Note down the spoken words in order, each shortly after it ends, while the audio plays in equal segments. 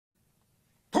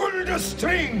Pull the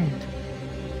string!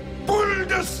 Pull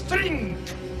the string!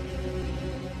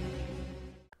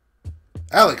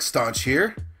 Alex Staunch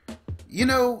here. You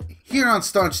know, here on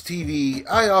Staunch TV,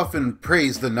 I often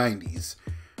praise the 90s,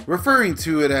 referring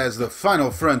to it as the final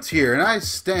frontier, and I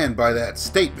stand by that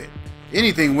statement.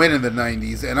 Anything went in the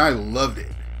 90s, and I loved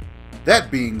it. That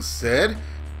being said,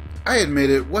 I admit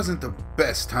it wasn't the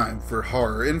best time for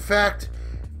horror. In fact,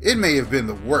 it may have been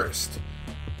the worst.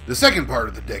 The second part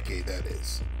of the decade, that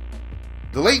is.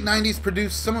 The late 90s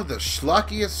produced some of the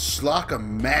schlockiest schlock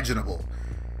imaginable,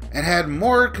 and had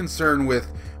more concern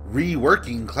with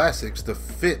reworking classics to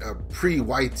fit a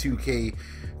pre-Y2K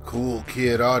cool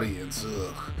kid audience.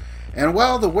 Ugh. And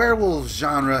while the werewolf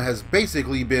genre has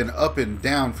basically been up and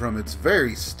down from its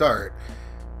very start,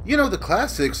 you know, the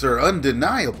classics are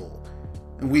undeniable.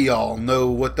 We all know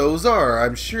what those are,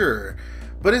 I'm sure.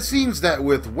 But it seems that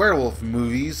with werewolf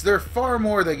movies, there are far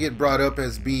more that get brought up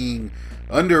as being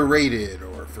underrated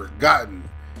or forgotten.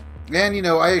 And you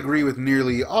know, I agree with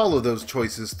nearly all of those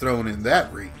choices thrown in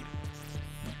that ring.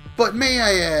 But may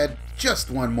I add just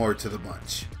one more to the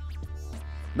bunch.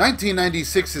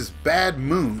 1996's Bad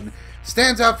Moon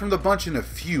stands out from the bunch in a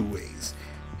few ways.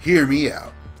 Hear me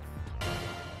out.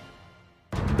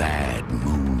 Bad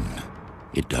Moon.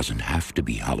 It doesn't have to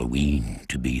be Halloween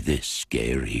to be this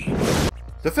scary.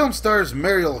 The film stars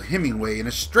Mariel Hemingway in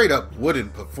a straight-up wooden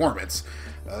performance.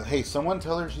 Hey, someone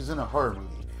tell her she's in a horror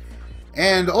movie.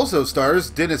 And also stars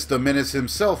Dennis the Menace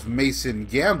himself, Mason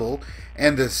Gamble,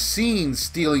 and the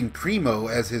scene-stealing Primo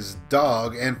as his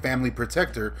dog and family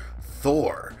protector,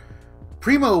 Thor.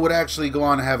 Primo would actually go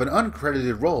on to have an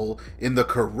uncredited role in The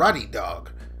Karate Dog,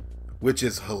 which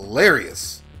is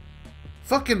hilarious.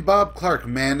 Fucking Bob Clark,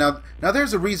 man. Now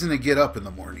there's a reason to get up in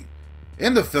the morning.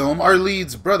 In the film, our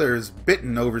lead's brother is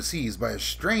bitten overseas by a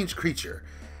strange creature,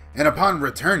 and upon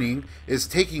returning, is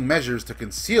taking measures to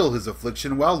conceal his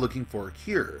affliction while looking for a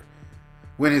cure.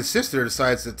 When his sister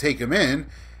decides to take him in,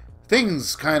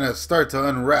 things kind of start to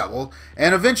unravel,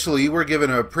 and eventually we're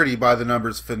given a pretty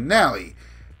by-the-numbers finale.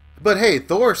 But hey,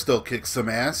 Thor still kicks some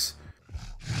ass.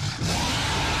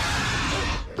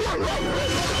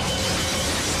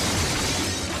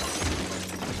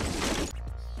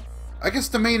 I guess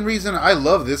the main reason I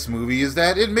love this movie is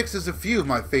that it mixes a few of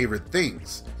my favorite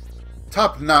things.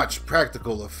 Top-notch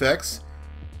practical effects,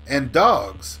 and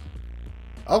dogs.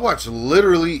 I'll watch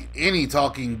literally any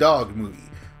talking dog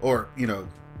movie, or, you know,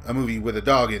 a movie with a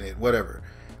dog in it, whatever.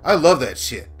 I love that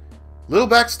shit. Little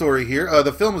backstory here,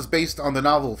 the film is based on the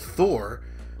novel Thor,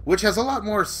 which has a lot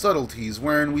more subtleties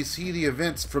wherein we see the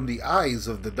events from the eyes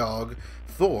of the dog,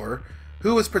 Thor,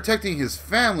 who is protecting his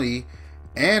family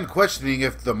and questioning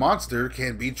if the monster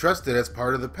can be trusted as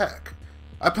part of the pack.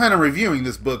 I plan on reviewing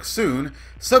this book soon.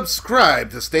 Subscribe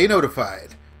to stay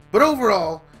notified. But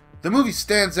overall, the movie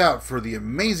stands out for the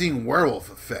amazing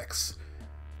werewolf effects,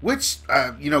 which,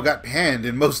 got panned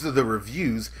in most of the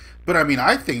reviews, but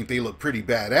I think they look pretty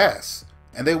badass,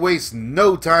 and they waste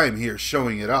no time here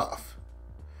showing it off.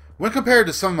 When compared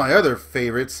to some of my other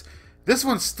favorites, this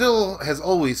one still has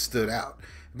always stood out,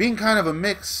 being kind of a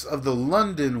mix of the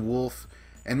London Wolf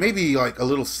and maybe like a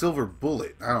little Silver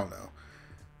Bullet, I don't know.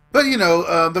 But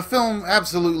the film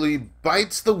absolutely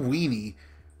bites the weenie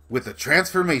with the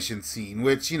transformation scene,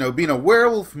 which, being a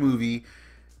werewolf movie,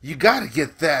 you gotta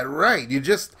get that right. You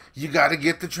gotta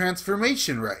get the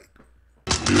transformation right.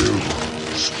 You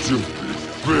stupid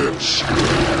bitch!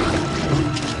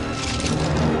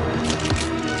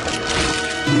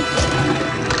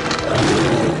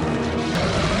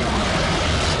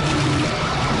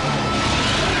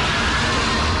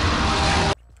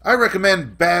 I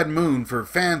recommend Bad Moon for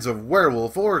fans of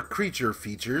werewolf or creature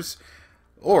features,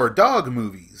 or dog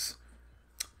movies.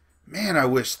 Man, I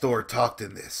wish Thor talked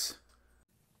in this.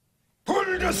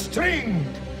 Pull the string!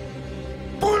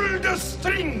 Pull the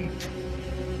string!